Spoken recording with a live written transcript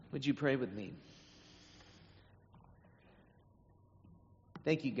Would you pray with me?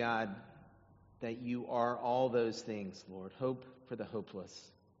 Thank you, God, that you are all those things, Lord. Hope for the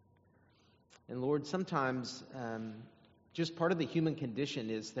hopeless. And Lord, sometimes just part of the human condition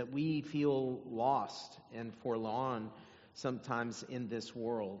is that we feel lost and forlorn sometimes in this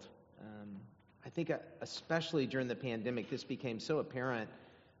world. I think especially during the pandemic, this became so apparent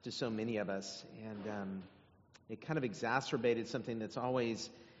to so many of us. And it kind of exacerbated something that's always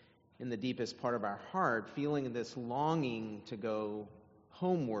in the deepest part of our heart, feeling this longing to go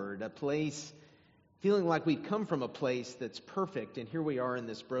homeward, a place, feeling like we've come from a place that's perfect, and here we are in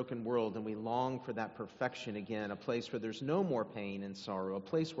this broken world, and we long for that perfection again, a place where there's no more pain and sorrow, a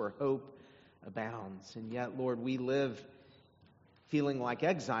place where hope abounds. And yet, Lord, we live feeling like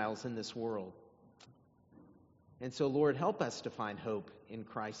exiles in this world. And so, Lord, help us to find hope in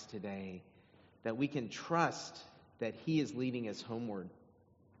Christ today, that we can trust that He is leading us homeward.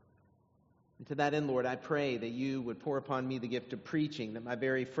 And to that end, Lord, I pray that you would pour upon me the gift of preaching, that my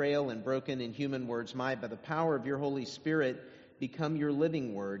very frail and broken and human words might, by the power of your Holy Spirit, become your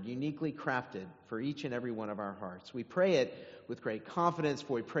living word, uniquely crafted for each and every one of our hearts. We pray it with great confidence,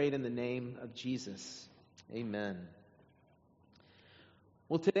 for we pray it in the name of Jesus. Amen.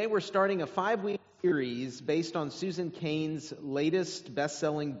 Well, today we're starting a 5-week series based on Susan Cain's latest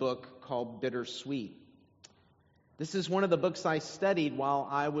best-selling book called Bittersweet. This is one of the books I studied while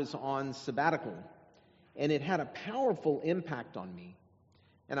I was on sabbatical, and it had a powerful impact on me.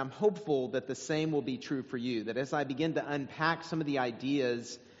 And I'm hopeful that the same will be true for you, that as I begin to unpack some of the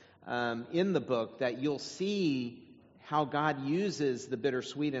ideas in the book, that you'll see how God uses the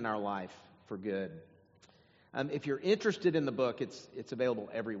bittersweet in our life for good. If you're interested in the book, it's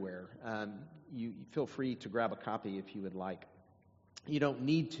available everywhere. You feel free to grab a copy if you would like. You don't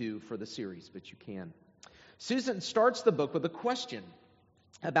need to for the series, but you can. Susan starts the book with a question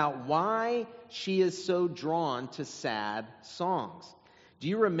about why she is so drawn to sad songs. Do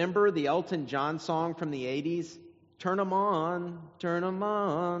you remember the Elton John song from the 80s? Turn 'em on, turn 'em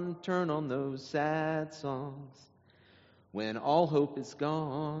on, turn on those sad songs. When all hope is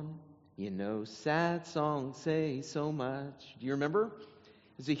gone, you know sad songs say so much. Do you remember?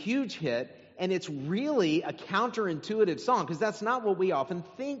 It's a huge hit, and it's really a counterintuitive song, because that's not what we often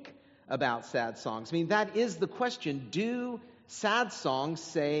think about sad songs. I mean, that is the question. Do sad songs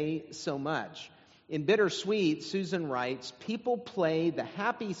say so much? In Bittersweet, Susan writes, people play the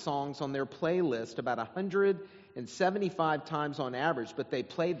happy songs on their playlist about 175 times on average, but they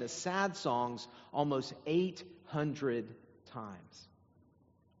play the sad songs almost 800 times.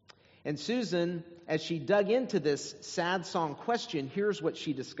 And Susan, as she dug into this sad song question, here's what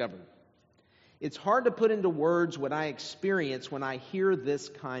she discovered. It's hard to put into words what I experience when I hear this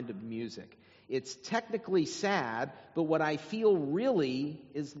kind of music. It's technically sad, but what I feel really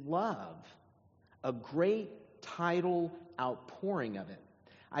is love. A great tidal outpouring of it.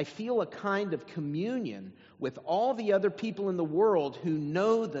 I feel a kind of communion with all the other people in the world who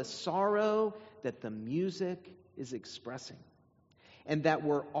know the sorrow that the music is expressing, and that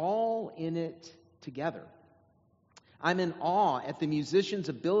we're all in it together. I'm in awe at the musician's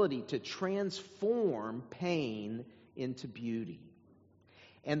ability to transform pain into beauty.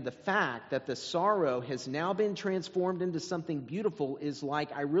 And the fact that the sorrow has now been transformed into something beautiful is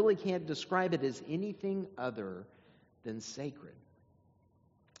like, I really can't describe it as anything other than sacred.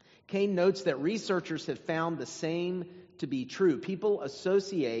 Cain notes that researchers have found the same to be true. People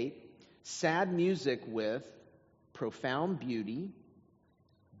associate sad music with profound beauty,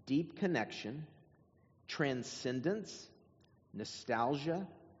 deep connection, transcendence, nostalgia,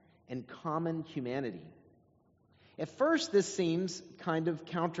 and common humanity. At first, this seems kind of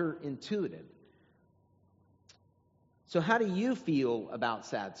counterintuitive. So how do you feel about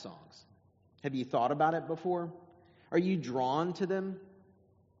sad songs? Have you thought about it before? Are you drawn to them?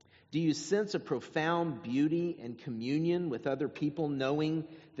 Do you sense a profound beauty and communion with other people, knowing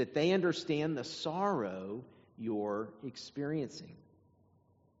that they understand the sorrow you're experiencing?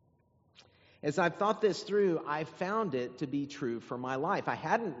 As I've thought this through, I found it to be true for my life. I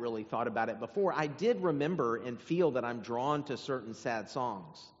hadn't really thought about it before. I did remember and feel that I'm drawn to certain sad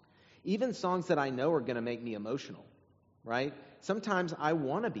songs, even songs that I know are going to make me emotional, right? Sometimes I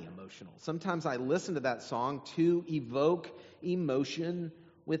want to be emotional. Sometimes I listen to that song to evoke emotion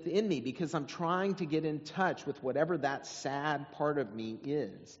within me because I'm trying to get in touch with whatever that sad part of me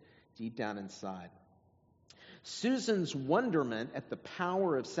is deep down inside. Susan's wonderment at the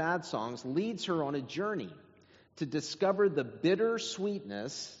power of sad songs leads her on a journey to discover the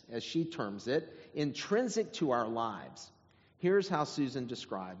bittersweetness, as she terms it, intrinsic to our lives. Here's how Susan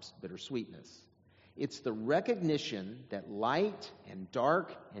describes bittersweetness. It's the recognition that light and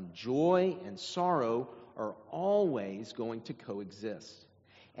dark and joy and sorrow are always going to coexist.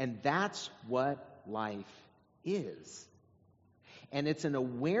 And that's what life is. And it's an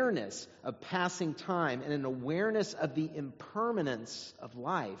awareness of passing time and an awareness of the impermanence of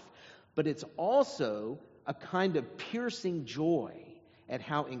life. But it's also a kind of piercing joy at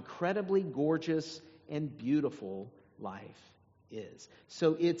how incredibly gorgeous and beautiful life is.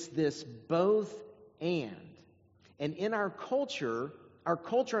 So it's this both and. And in our culture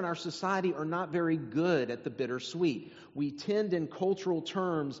and our society are not very good at the bittersweet. We tend in cultural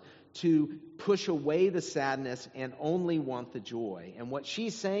terms to push away the sadness and only want the joy. And what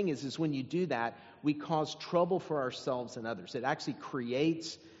she's saying is when you do that, we cause trouble for ourselves and others. It actually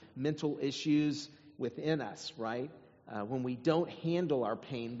creates mental issues within us, right? When we don't handle our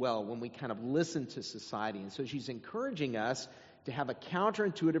pain well, when we kind of listen to society. And so she's encouraging us to have a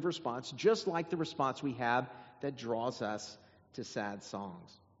counterintuitive response, just like the response we have that draws us to sad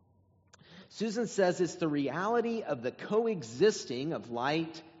songs. Susan says it's the reality of the coexisting of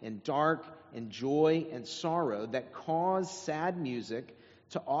light and dark and joy and sorrow that cause sad music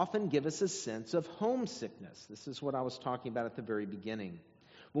to often give us a sense of homesickness. This is what I was talking about at the very beginning.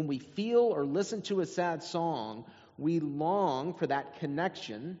 When we feel or listen to a sad song, we long for that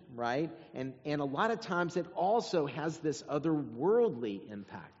connection, right? And a lot of times it also has this otherworldly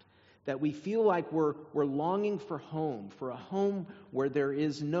impact, that we feel like we're longing for a home where there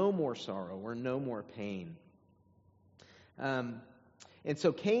is no more sorrow or no more pain. And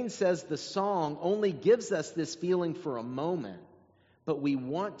so Cain says the song only gives us this feeling for a moment, but we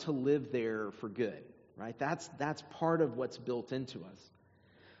want to live there for good, right? That's part of what's built into us.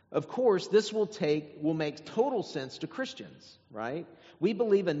 Of course, this will make total sense to Christians, right? We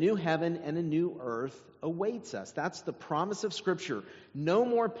believe a new heaven and a new earth awaits us. That's the promise of Scripture. No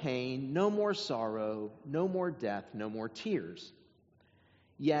more pain, no more sorrow, no more death, no more tears.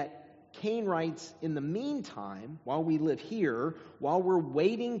 Yet, Cain writes, in the meantime, while we live here, while we're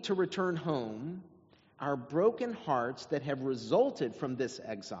waiting to return home, our broken hearts that have resulted from this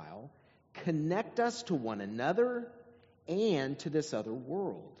exile connect us to one another and to this other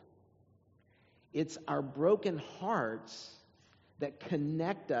world. It's our broken hearts that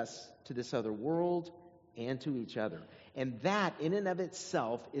connect us to this other world and to each other. And that, in and of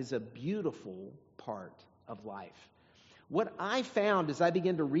itself, is a beautiful part of life. What I found as I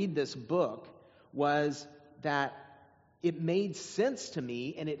began to read this book was that it made sense to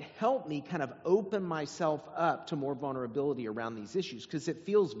me, and it helped me kind of open myself up to more vulnerability around these issues, because it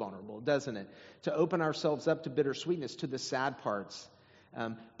feels vulnerable, doesn't it? To open ourselves up to bittersweetness, to the sad parts.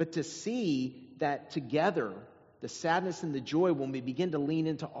 But to see that together, the sadness and the joy, when we begin to lean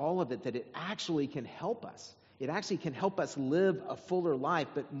into all of it, that it actually can help us. It actually can help us live a fuller life,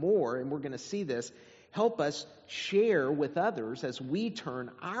 but more, and we're going to see this, help us share with others as we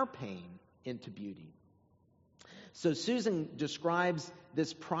turn our pain into beauty. So Susan describes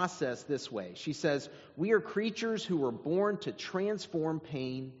this process this way. She says, we are creatures who were born to transform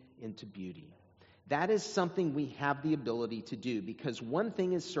pain into beauty. That is something we have the ability to do, because one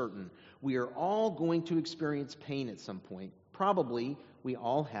thing is certain, we are all going to experience pain at some point. Probably we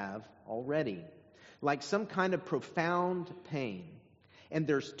all have already, like some kind of profound pain. And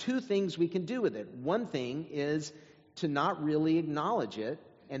there's two things we can do with it. One thing is to not really acknowledge it,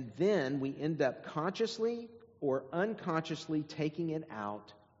 and then we end up consciously or unconsciously taking it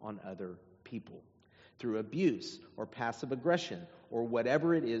out on other people through abuse or passive aggression or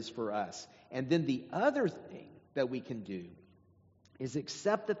whatever it is for us. And then the other thing that we can do is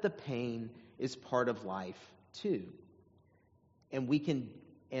accept that the pain is part of life too. And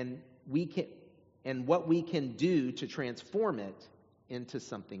what we can do to transform it into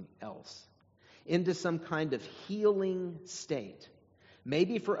something else, into some kind of healing state.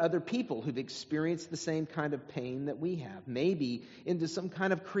 Maybe for other people who've experienced the same kind of pain that we have. Maybe into some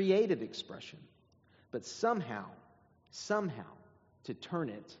kind of creative expression. But somehow, to turn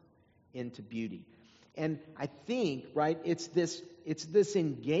it into beauty. And I think, right, it's this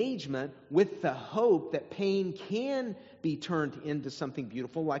engagement with the hope that pain can be turned into something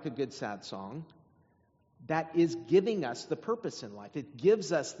beautiful, like a good sad song, that is giving us the purpose in life. It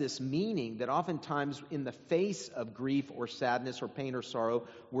gives us this meaning that oftentimes in the face of grief or sadness or pain or sorrow,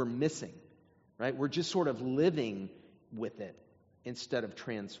 we're missing, right? We're just sort of living with it instead of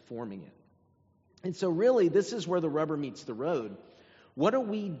transforming it. And so really, this is where the rubber meets the road. What are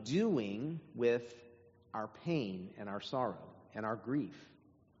we doing with our pain and our sorrow and our grief?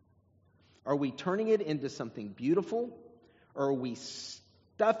 Are we turning it into something beautiful, or are we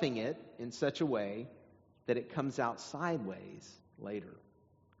stuffing it in such a way that it comes out sideways later?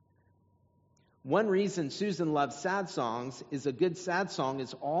 One reason Susan loves sad songs is a good sad song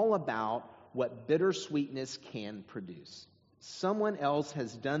is all about what bittersweetness can produce. Someone else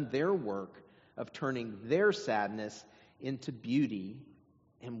has done their work of turning their sadness into beauty,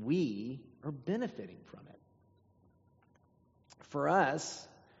 and we are benefiting from it. For us,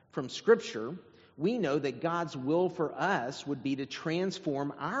 from Scripture, we know that God's will for us would be to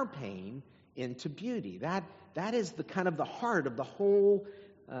transform our pain into beauty. That is the kind of the heart of the whole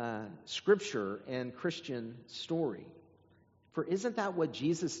Scripture and Christian story. For isn't that what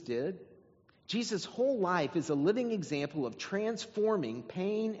Jesus did? Jesus' whole life is a living example of transforming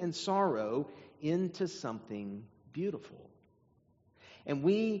pain and sorrow into something beautiful. And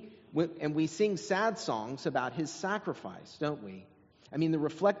we sing sad songs about his sacrifice, don't we? I mean, the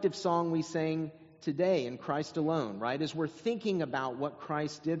reflective song we sang today in Christ Alone, right? As we're thinking about what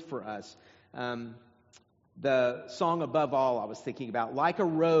Christ did for us. The song Above All I was thinking about, like a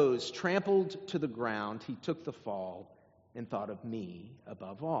rose trampled to the ground, he took the fall and thought of me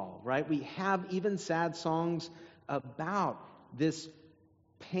above all, right? We have even sad songs about this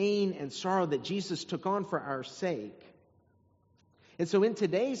pain and sorrow that Jesus took on for our sake. And so in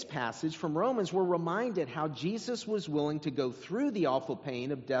today's passage from Romans, we're reminded how Jesus was willing to go through the awful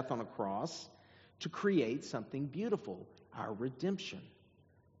pain of death on a cross to create something beautiful, our redemption.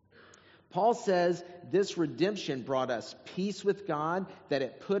 Paul says this redemption brought us peace with God, that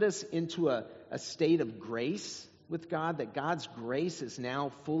it put us into a state of grace with God, that God's grace is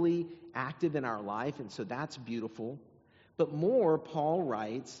now fully active in our life, and so that's beautiful. But more, Paul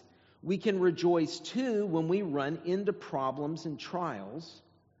writes, we can rejoice too when we run into problems and trials,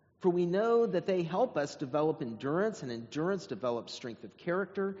 for we know that they help us develop endurance, and endurance develops strength of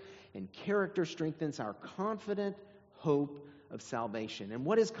character, and character strengthens our confident hope of salvation. And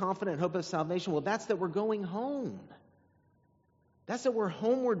what is confident hope of salvation? Well, that's that we're going home. That's that we're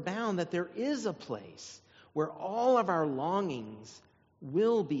homeward bound, that there is a place where all of our longings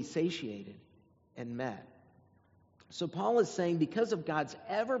will be satiated and met. So Paul is saying because of God's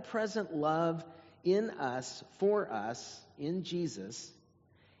ever-present love in us, for us, in Jesus,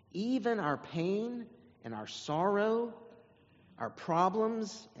 even our pain and our sorrow, our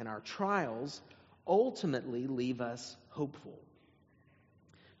problems and our trials ultimately leave us hopeful.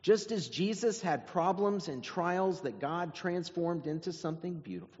 Just as Jesus had problems and trials that God transformed into something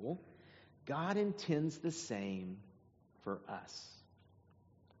beautiful, God intends the same for us.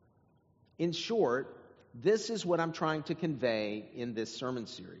 In short, this is what I'm trying to convey in this sermon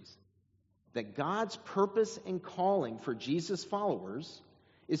series. That God's purpose and calling for Jesus' followers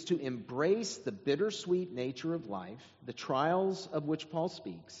is to embrace the bittersweet nature of life, the trials of which Paul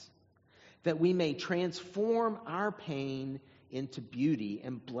speaks, that we may transform our pain into beauty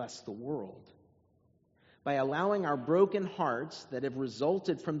and bless the world. By allowing our broken hearts that have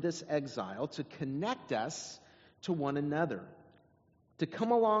resulted from this exile to connect us to one another, to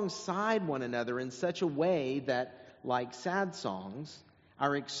come alongside one another in such a way that, like sad songs,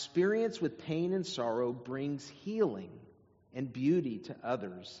 our experience with pain and sorrow brings healing and beauty to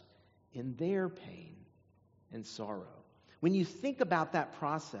others in their pain and sorrow. When you think about that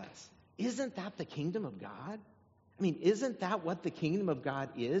process, isn't that the kingdom of God? I mean, isn't that what the kingdom of God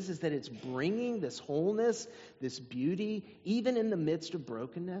is? Is that it's bringing this wholeness, this beauty, even in the midst of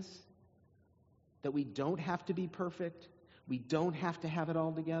brokenness? That we don't have to be perfect. We don't have to have it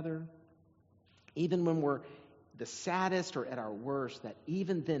all together. Even when we're the saddest or at our worst, that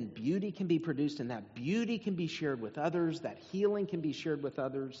even then beauty can be produced and that beauty can be shared with others, that healing can be shared with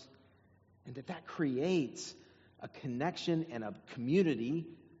others, and that creates a connection and a community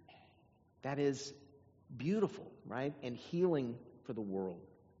that is beautiful, right? And healing for the world.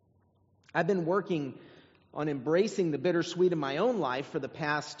 I've been working on embracing the bittersweet in my own life for the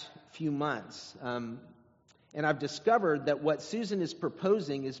past few months. And I've discovered that what Susan is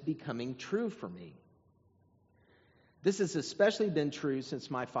proposing is becoming true for me. This has especially been true since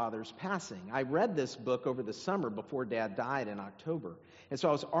my father's passing. I read this book over the summer before Dad died in October. And so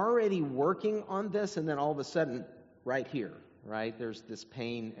I was already working on this, and then all of a sudden, right here, right, there's this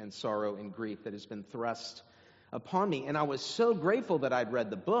pain and sorrow and grief that has been thrust upon me. And I was so grateful that I'd read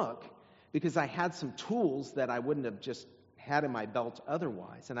the book because I had some tools that I wouldn't have just had in my belt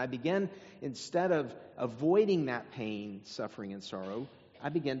otherwise. And I began, instead of avoiding that pain, suffering, and sorrow, I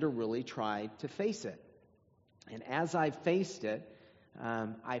began to really try to face it. And as I faced it,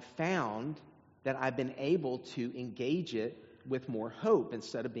 I found that I've been able to engage it with more hope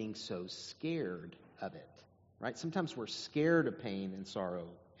instead of being so scared of it. Right? Sometimes we're scared of pain and sorrow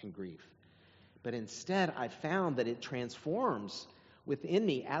and grief. But instead, I found that it transforms within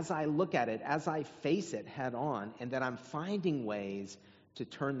me as I look at it, as I face it head on, and that I'm finding ways to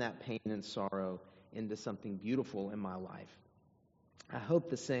turn that pain and sorrow into something beautiful in my life. I hope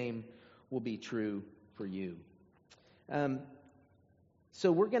the same will be true for you.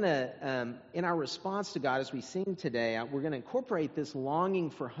 So we're going to, in our response to God as we sing today, we're going to incorporate this longing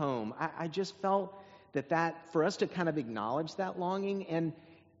for home. I just felt that for us to kind of acknowledge that longing and,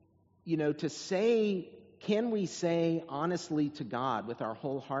 to say, can we say honestly to God with our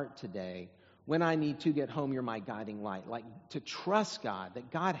whole heart today, when I need to get home, you're my guiding light. Like to trust God, that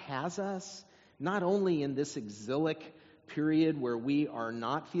God has us, not only in this exilic period where we are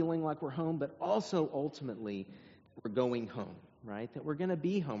not feeling like we're home, but also ultimately we're going home, right? That we're going to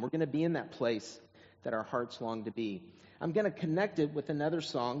be home. We're going to be in that place that our hearts long to be. I'm going to connect it with another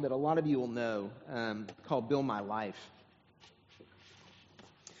song that a lot of you will know called Build My Life.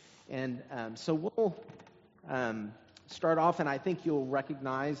 And so we'll start off, and I think you'll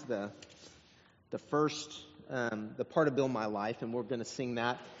recognize the first, the part of Build My Life, and we're going to sing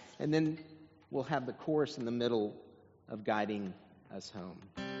that. And then we'll have the chorus in the middle of Guiding Us Home.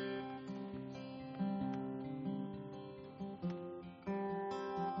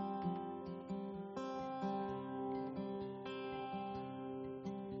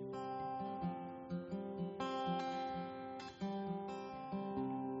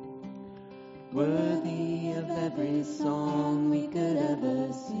 Worthy of every song we could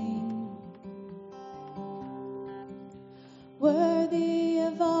ever sing, worthy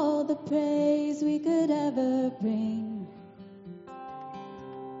of all the praise we could ever bring,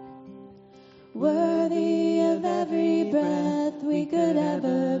 worthy of every breath we could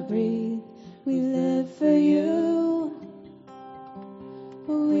ever breathe. We live for you,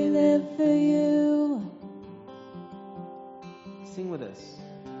 we live for you. Sing with us.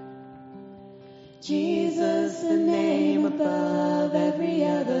 Jesus, the name above every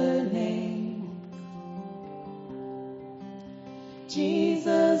other name.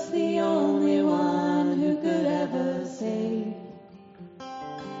 Jesus, the only one who could ever save.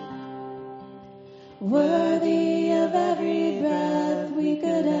 Worthy of every breath we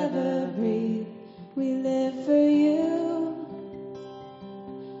could ever breathe. We live for you.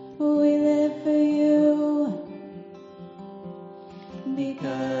 We live for you.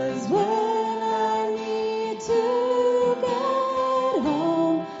 Because to get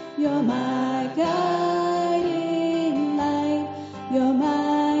home, you're my guiding light, you're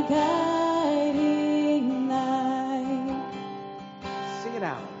my guiding light. Sing it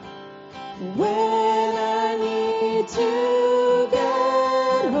out. When I need to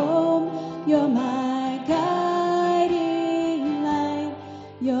get home, you're my guiding light,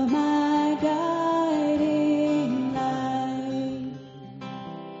 you're my guiding light.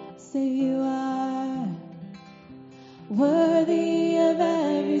 Say you are worthy of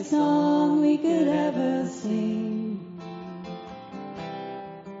every song we could ever sing,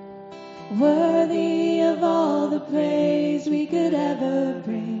 worthy of all the praise we could ever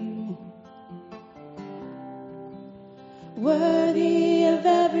bring, worthy of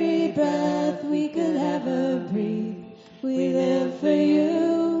every breath we could ever breathe. We live for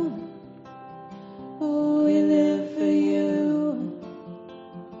you, oh, we live for you.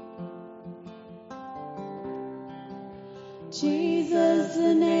 Jesus,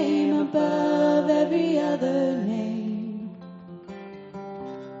 the name above every other name.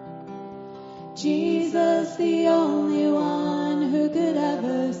 Jesus, the only one who could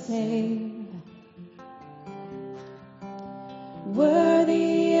ever save.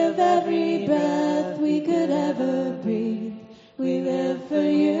 Worthy of every breath we could ever breathe. We live for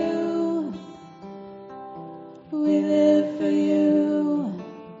you. We live for you.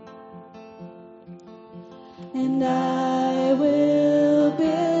 And I will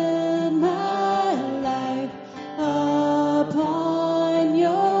build my life upon your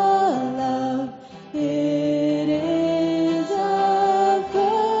love. It is a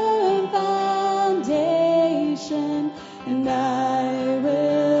firm foundation, and I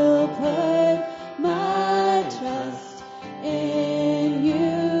will put my trust in you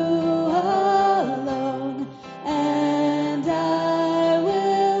alone, and I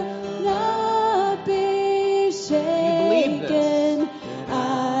will not be shaken.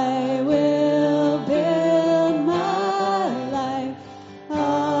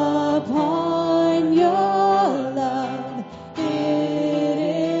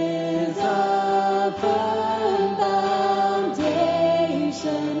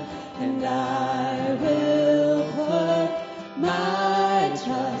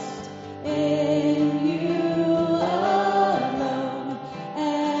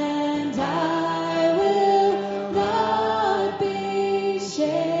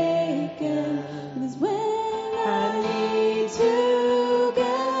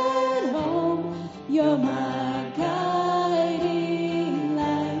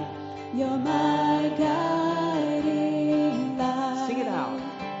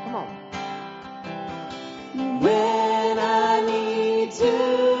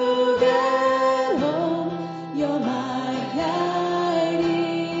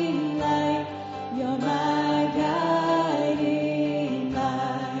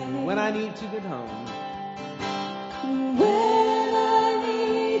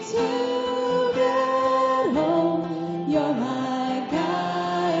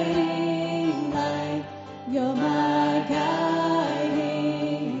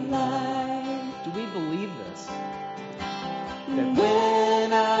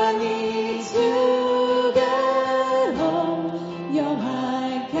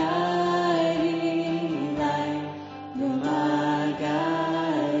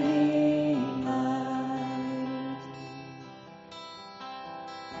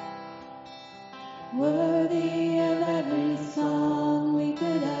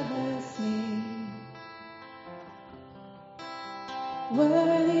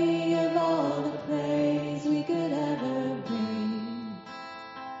 worthy of all the praise we could ever bring,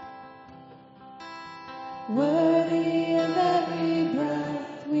 worthy of every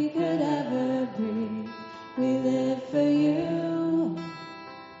breath we could ever breathe. We live for you.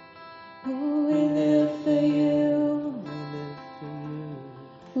 Oh, we live for you.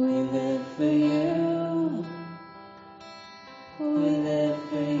 We live for you. We live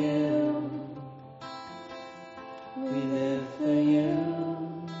for you. We live for you.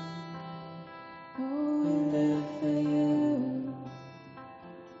 Oh, we live for you.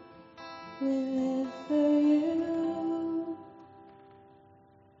 We live for you.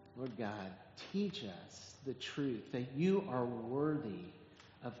 Lord God, teach us the truth that you are worthy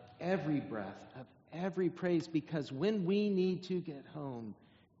of every breath, of every praise, because when we need to get home,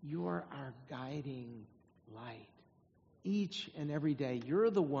 you're our guiding light. Each and every day,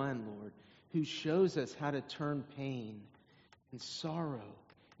 you're the one, Lord, who shows us how to turn pain and sorrow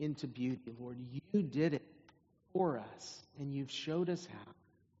into beauty. Lord, you did it for us, and you've showed us how.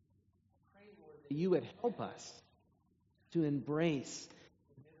 I pray, Lord, that you would help us to embrace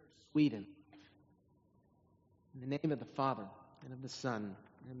the bittersweet in life. In the name of the Father, and of the Son,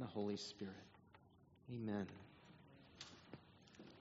 and the Holy Spirit. Amen.